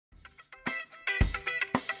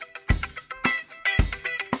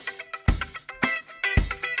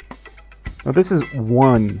Now this is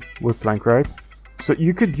one wood plank, right? So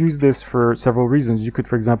you could use this for several reasons. You could,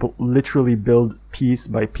 for example, literally build piece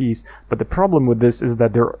by piece, but the problem with this is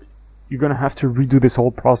that you're going to have to redo this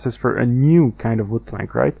whole process for a new kind of wood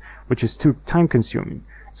plank, right? Which is too time consuming.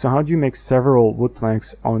 So how do you make several wood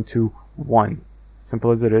planks onto one?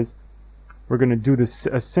 Simple as it is. We're going to do this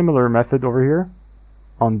a similar method over here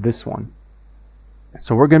on this one.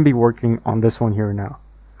 So we're going to be working on this one here now.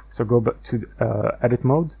 So go back to edit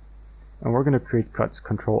mode, and we're going to create cuts.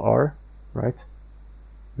 Control R, right?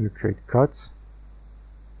 I'm going to create cuts.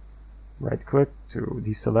 Right click to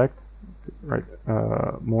deselect. Right,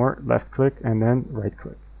 more, left click, and then right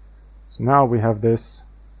click. So now we have this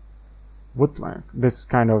wood plank, this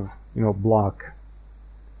kind of, you know, block.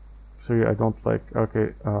 So yeah, I don't like.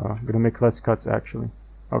 Okay, I'm gonna make less cuts actually.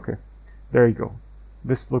 Okay, there you go.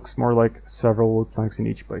 This looks more like several wood planks in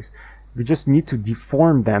each place. We just need to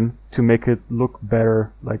deform them to make it look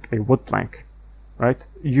better like a wood plank, right?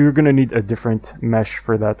 You're gonna need a different mesh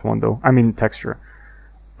for that one though. I mean texture.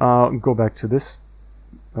 Go back to this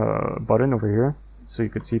button over here so you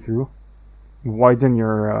could see through. Widen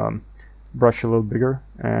your brush a little bigger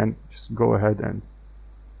and just go ahead and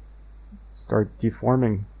start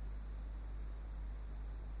deforming,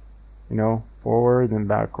 you know, forward and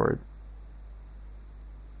backward,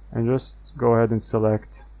 and just go ahead and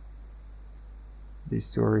select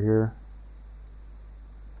these two over here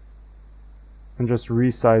and just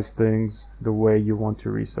resize things the way you want to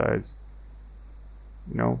resize,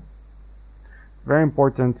 you know. Very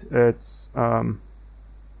important, it's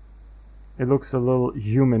it looks a little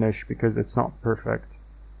humanish because it's not perfect.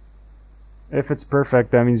 If it's perfect,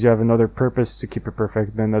 that means you have another purpose to keep it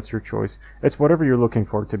perfect, then that's your choice. It's whatever you're looking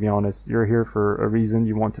for, to be honest. You're here for a reason.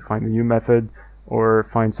 You want to find a new method or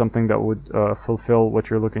find something that would fulfill what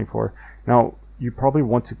you're looking for. Now, you probably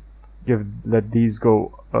want to let these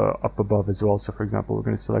go up above as well. So for example, we're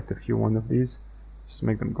going to select a few one of these, just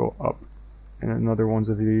make them go up, and another ones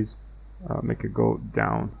of these, make it go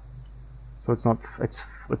down. So it's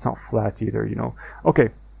not flat either, you know. Okay,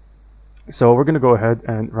 so we're going to go ahead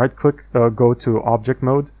and right click, go to object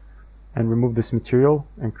mode and remove this material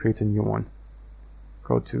and create a new one.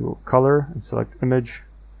 Go to color and select image,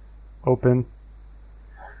 open,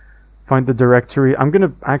 find the directory. I'm going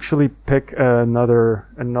to actually pick another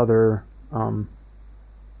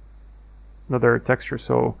texture.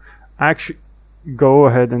 So actually go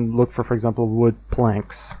ahead and look for example, wood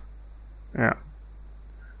planks. Yeah.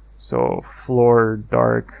 So floor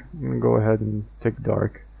dark. I'm gonna go ahead and take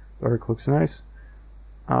dark. Dark looks nice.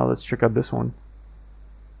 Let's check out this one.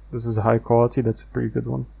 This is high quality. That's a pretty good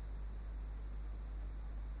one.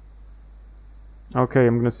 Okay,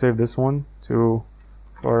 I'm gonna save this one to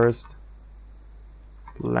forest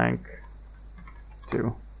blank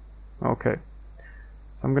 2. Okay.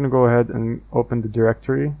 So I'm gonna go ahead and open the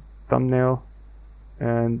directory, thumbnail,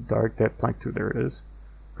 and dark that plank 2. There it is.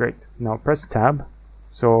 Great. Now press tab.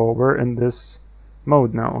 So we're in this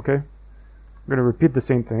mode now, okay? I'm going to repeat the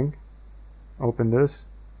same thing. Open this,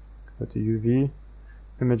 go to UV,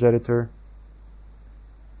 image editor,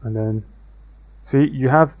 and then see, you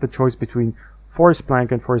have the choice between forest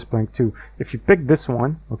plank and forest plank 2. If you pick this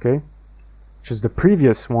one, okay, which is the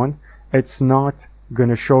previous one, it's not going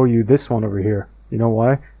to show you this one over here. You know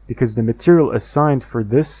why? Because the material assigned for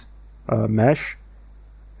this mesh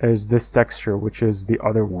is this texture, which is the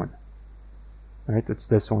other one. Right, it's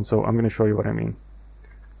this one. So I'm going to show you what I mean.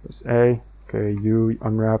 Press A, okay, U,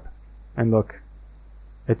 unwrap, and look,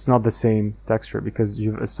 it's not the same texture because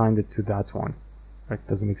you've assigned it to that one. Right,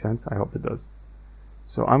 doesn't make sense? I hope it does.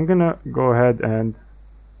 So I'm gonna go ahead and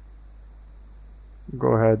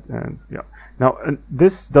yeah. Now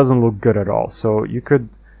this doesn't look good at all. So you could,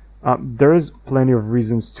 there is plenty of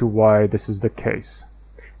reasons to why this is the case.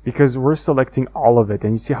 Because we're selecting all of it,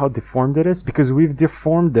 and you see how deformed it is? Because we've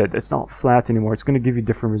deformed it. It's not flat anymore. It's going to give you a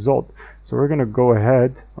different result. So we're going to go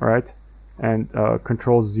ahead, all right, and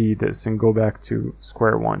Control Z this and go back to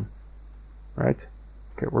square one, right?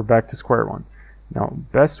 Okay, we're back to square one. Now,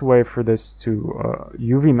 best way for this to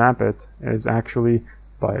UV map it is actually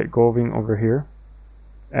by going over here,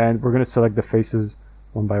 and we're going to select the faces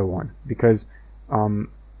one by one, because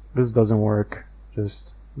this doesn't work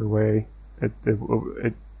just the way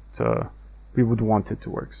we would want it to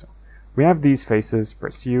work. So we have these faces.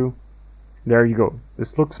 Press U. There you go.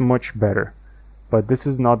 This looks much better, but this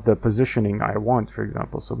is not the positioning I want, for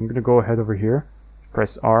example. So I'm going to go ahead over here,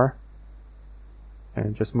 press R,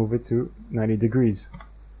 and just move it to 90 degrees.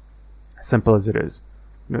 Simple as it is.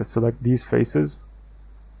 I'm going to select these faces,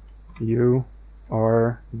 U,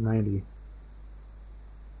 R, 90,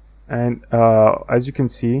 and as you can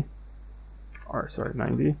see,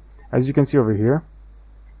 90. As you can see over here,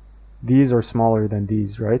 these are smaller than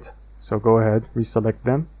these, right? So go ahead, reselect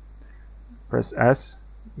them, press S,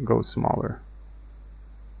 go smaller.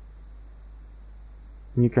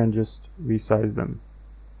 And you can just resize them.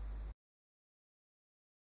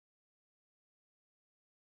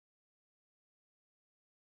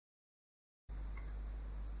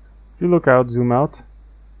 If you look out, zoom out,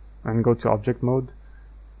 and go to object mode,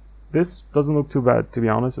 this doesn't look too bad, to be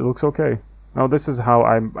honest. It looks okay. Now this is how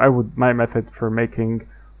my method for making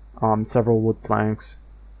several wood planks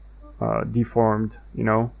deformed, you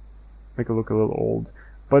know, make it look a little old.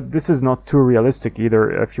 But this is not too realistic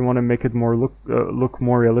either. If you want to make it more look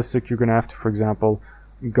more realistic, you're gonna have to, for example,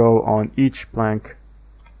 go on each plank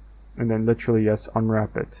and then literally, yes,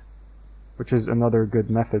 unwrap it, which is another good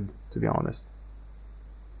method, to be honest.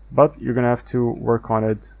 But you're gonna have to work on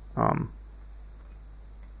it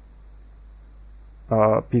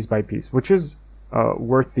piece by piece, which is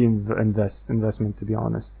worth the investment, to be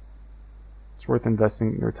honest. It's worth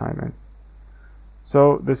investing your time in.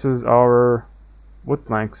 So this is our wood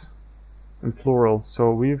planks in plural.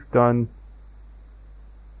 So we've done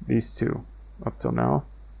these two up till now.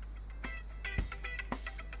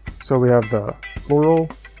 So we have the plural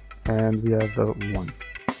and we have the one.